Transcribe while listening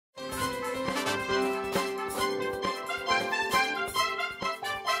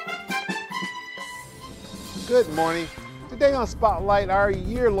Good morning. Today on Spotlight, our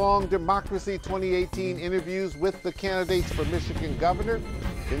year-long Democracy 2018 interviews with the candidates for Michigan governor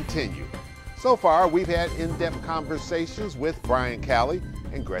continue. So far, we've had in-depth conversations with Brian Calley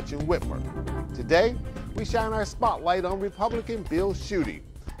and Gretchen Whitmer. Today, we shine our spotlight on Republican Bill Schuette.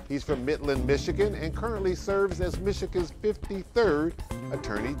 He's from Midland, Michigan, and currently serves as Michigan's 53rd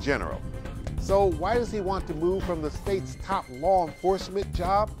Attorney General. So why does he want to move from the state's top law enforcement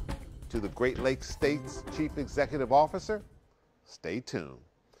job to the Great Lakes State's Chief Executive Officer? Stay tuned.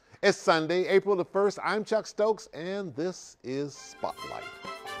 It's Sunday, April the 1st. I'm Chuck Stokes, and this is Spotlight.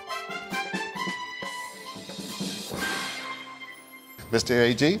 Mr.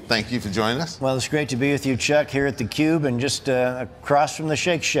 AG, thank you for joining us. Well, it's great to be with you, Chuck, here at the Cube and just across from the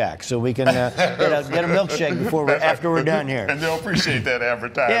Shake Shack, so we can get a milkshake after we're done here. And they'll appreciate that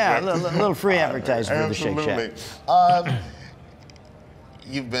advertisement. Yeah, a little free advertising for the Shake Shack.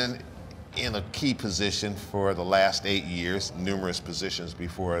 You've been in a key position for the last 8 years, numerous positions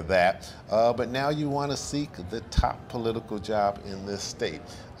before that, but now you want to seek the top political job in this state.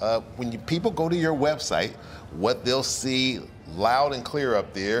 When people go to your website, what they'll see loud and clear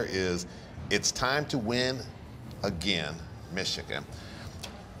up there is, it's time to win again, Michigan.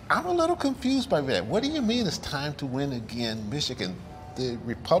 I'm a little confused by that. What do you mean it's time to win again, Michigan? The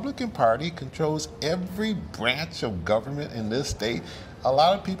Republican Party controls every branch of government in this state. A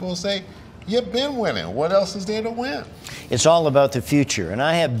lot of people say, you've been winning. What else is there to win? It's all about the future, and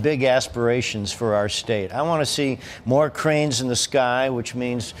I have big aspirations for our state. I want to see more cranes in the sky, which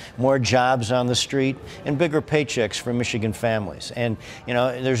means more jobs on the street and bigger paychecks for Michigan families. And, you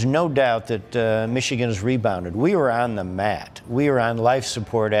know, there's no doubt that Michigan has rebounded. We were on the mat. We were on life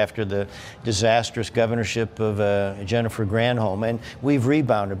support after the disastrous governorship of Jennifer Granholm, and we've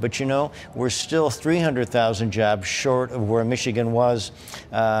rebounded. But, you know, we're still 300,000 jobs short of where Michigan was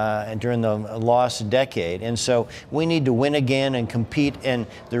during the lost decade. And so we need to win again and compete, and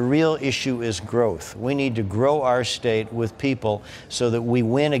the real issue is growth. We need to grow our state with people so that we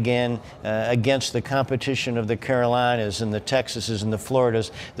win again against the competition of the Carolinas and the Texases and the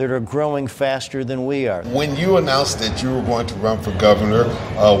Floridas that are growing faster than we are. When you announced that you were going to run for governor,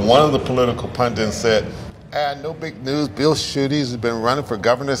 one of the political pundits said, no big news. Bill Schuette has been running for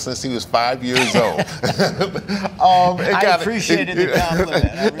governor since he was 5 years old. I appreciated the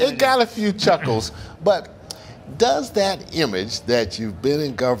compliment. It got a few chuckles, but does that image that you've been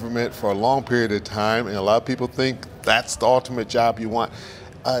in government for a long period of time, and a lot of people think that's the ultimate job you want,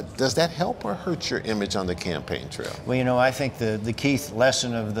 does that help or hurt your image on the campaign trail? Well, you know, I think the key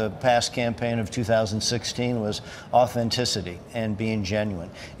lesson of the past campaign of 2016 was authenticity and being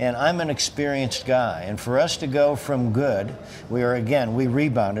genuine. And I'm an experienced guy, and for us to go from good, we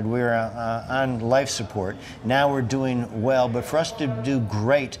rebounded, we were on life support, now we're doing well, but for us to do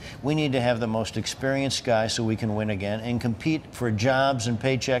great, we need to have the most experienced guy so we can win again and compete for jobs and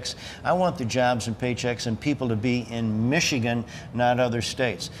paychecks. I want the jobs and paychecks and people to be in Michigan, not other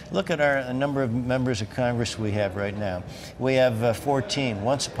states. Look at our number of members of Congress we have right now. We have 14.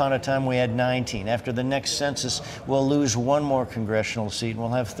 Once upon a time, we had 19. After the next census, we'll lose one more congressional seat, and we'll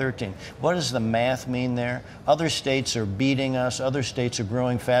have 13. What does the math mean there? Other states are beating us. Other states are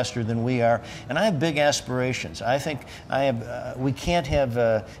growing faster than we are, and I have big aspirations. I think we can't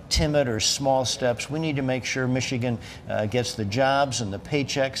have timid or small steps. We need to make sure Michigan gets the jobs and the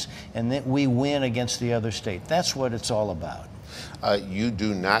paychecks, and that we win against the other state. That's what it's all about. You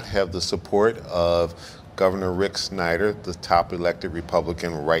do not have the support of Governor Rick Snyder, the top elected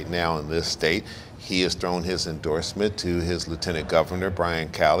Republican right now in this state. He has thrown his endorsement to his Lieutenant Governor, Brian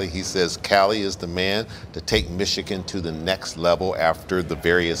Calley. He says Calley is the man to take Michigan to the next level after the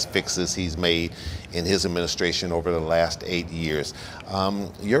various fixes he's made in his administration over the last 8 years.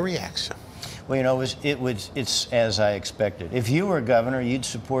 Your reaction? Well, you know, it's as I expected. If you were governor, you'd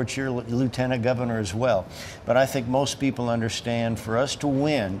support your lieutenant governor as well. But I think most people understand for us to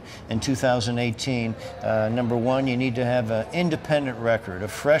win in 2018, number one, you need to have an independent record, a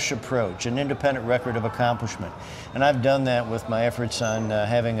fresh approach, an independent record of accomplishment. And I've done that with my efforts on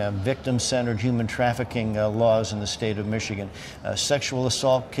having a victim-centered human trafficking laws in the state of Michigan, sexual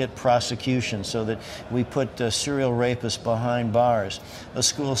assault kit prosecution so that we put serial rapists behind bars, a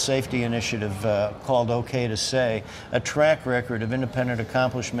school safety initiative called OK to Say, a track record of independent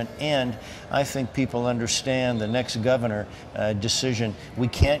accomplishment, and I think people understand the next governor decision. We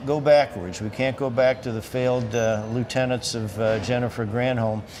can't go backwards. We can't go back to the failed lieutenants of Jennifer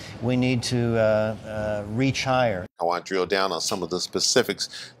Granholm. We need to reach higher. I want to drill down on some of the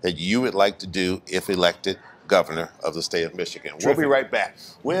specifics that you would like to do if elected governor of the state of Michigan. We'll be right back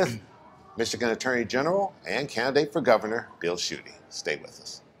with Michigan Attorney General and candidate for governor, Bill Schuette. Stay with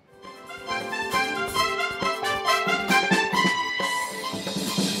us.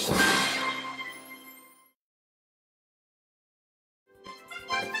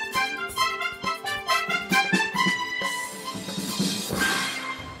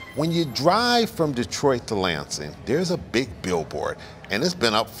 When you drive from Detroit to Lansing, there's a big billboard, and it's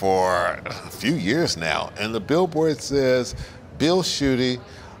been up for a few years now. And the billboard says, Bill Schuette,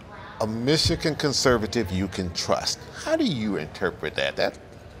 a Michigan conservative you can trust. How do you interpret that? That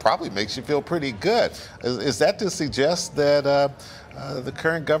probably makes you feel pretty good. Is that to suggest that the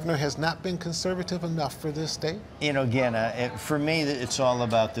current governor has not been conservative enough for this state? You know, again, for me, it's all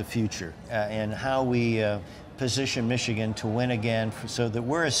about the future and how we position Michigan to win again so that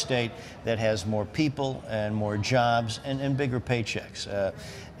we're a state that has more people and more jobs and bigger paychecks.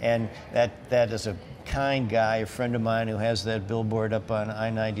 And that is a kind guy, a friend of mine who has that billboard up on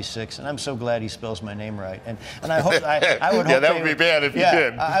I-96, and I'm so glad he spells my name right. And I hope I would hope that would be bad if you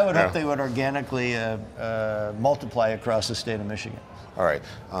did. I would hope they would organically multiply across the state of Michigan. All right.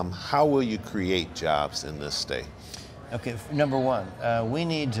 How will you create jobs in this state? Okay, number one, we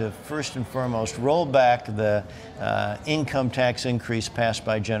need to first and foremost roll back the income tax increase passed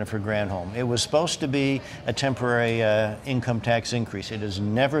by Jennifer Granholm. It was supposed to be a temporary income tax increase. It has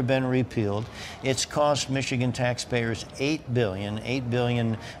never been repealed. It's cost Michigan taxpayers $8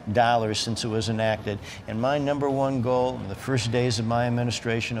 billion since it was enacted. And my number one goal in the first days of my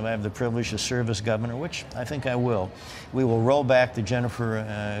administration, if I have the privilege to serve as governor, which I think I will, we will roll back the Jennifer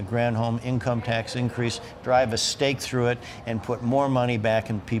Granholm income tax increase, drive a stake through it, and put more money back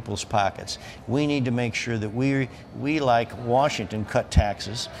in people's pockets. We need to make sure that we like Washington, cut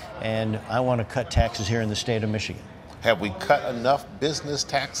taxes, and I want to cut taxes here in the state of Michigan. Have we cut enough business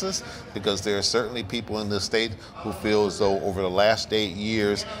taxes? Because there are certainly people in this state who feel as though over the last 8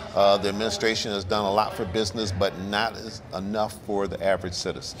 years, the administration has done a lot for business, but not enough for the average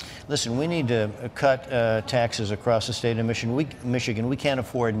citizen. Listen, we need to cut taxes across the state of Michigan. We can't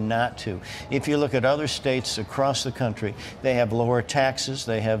afford not to. If you look at other states across the country, they have lower taxes,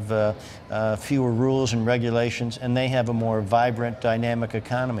 they have fewer rules and regulations, and they have a more vibrant, dynamic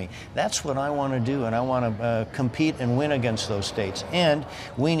economy. That's what I want to do, and I want to compete and win against those states. And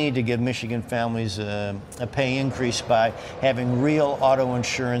we need to give Michigan families a pay increase by having real auto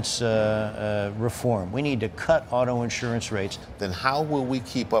insurance reform. We need to cut auto insurance rates. Then how will we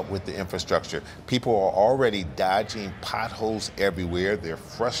keep up with the infrastructure? People are already dodging potholes everywhere. They're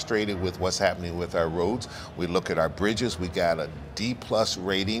frustrated with what's happening with our roads. We look at our bridges. We got a D+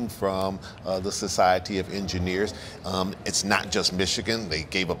 rating from the Society of Engineers. It's not just Michigan. They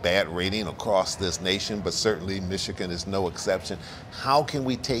gave a bad rating across this nation, but certainly Michigan is no exception. How can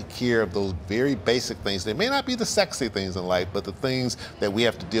we take care of those very basic things? They may not be the sexy things in life, but the things that we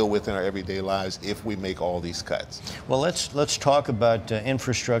have to deal with in our everyday lives if we make all these cuts. Well, let's talk about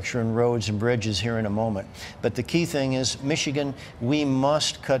infrastructure and roads and bridges here in a moment. But the key thing is, Michigan, we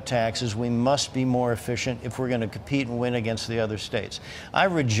must cut taxes. We must be more efficient if we're going to compete and win against the other states. I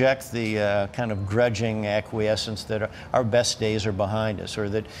reject the kind of grudging acquiescence that our best days are behind us, or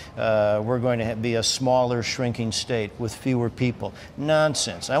that we're going to be a smaller, shrinking state with fewer people.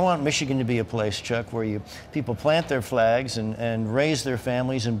 Nonsense. I want Michigan to be a place, Chuck, where people plant their flags and raise their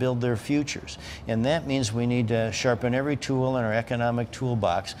families and build their futures. And that means we need to sharpen every tool in our economic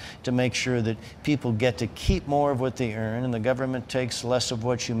toolbox to make sure that people get to keep more of what they earn and the government takes less of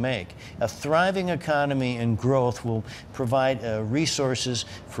what you make. A thriving economy and growth will provide resources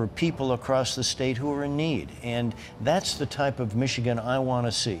for people across the state who are in need. And that's the type of Michigan I want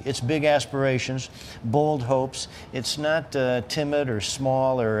to see. It's big aspirations, bold hopes. It's not timid or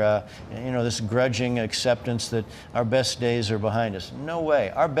small or this grudging acceptance that our best days are behind us. No way.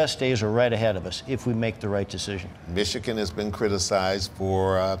 Our best days are right ahead of us if we make the right decision. Michigan has been criticized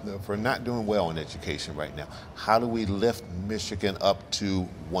for not doing well in education right now. How do we lift Michigan up to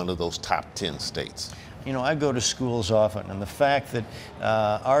one of those top 10 states? You know, I go to schools often, and the fact that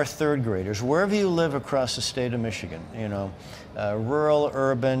our third graders, wherever you live across the state of Michigan, rural,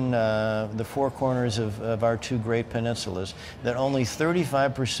 urban, the four corners of our two great peninsulas, that only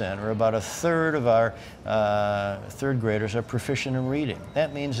 35%, or about a third of our third graders, are proficient in reading.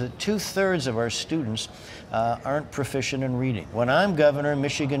 That means that 2/3 of our students aren't proficient in reading. When I'm governor,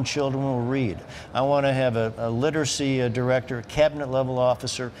 Michigan children will read. I want to have a literacy director, cabinet level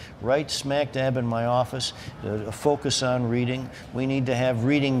officer, right smack dab in my office, a focus on reading. We need to have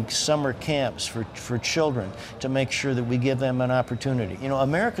reading summer camps for children to make sure that we give them an opportunity. You know,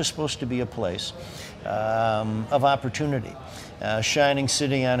 America's supposed to be a place of opportunity, shining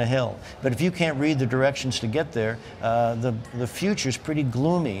city on a hill. But if you can't read the directions to get there, the future's pretty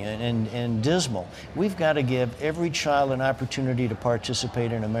gloomy and dismal. We've got to give every child an opportunity to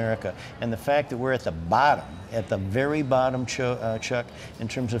participate in America. And the fact that we're at the bottom, at the very bottom, Chuck, in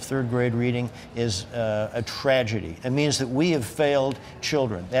terms of third grade reading, is a tragedy. It means that we have failed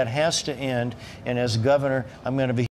children. That has to end. And as governor, I'm going to be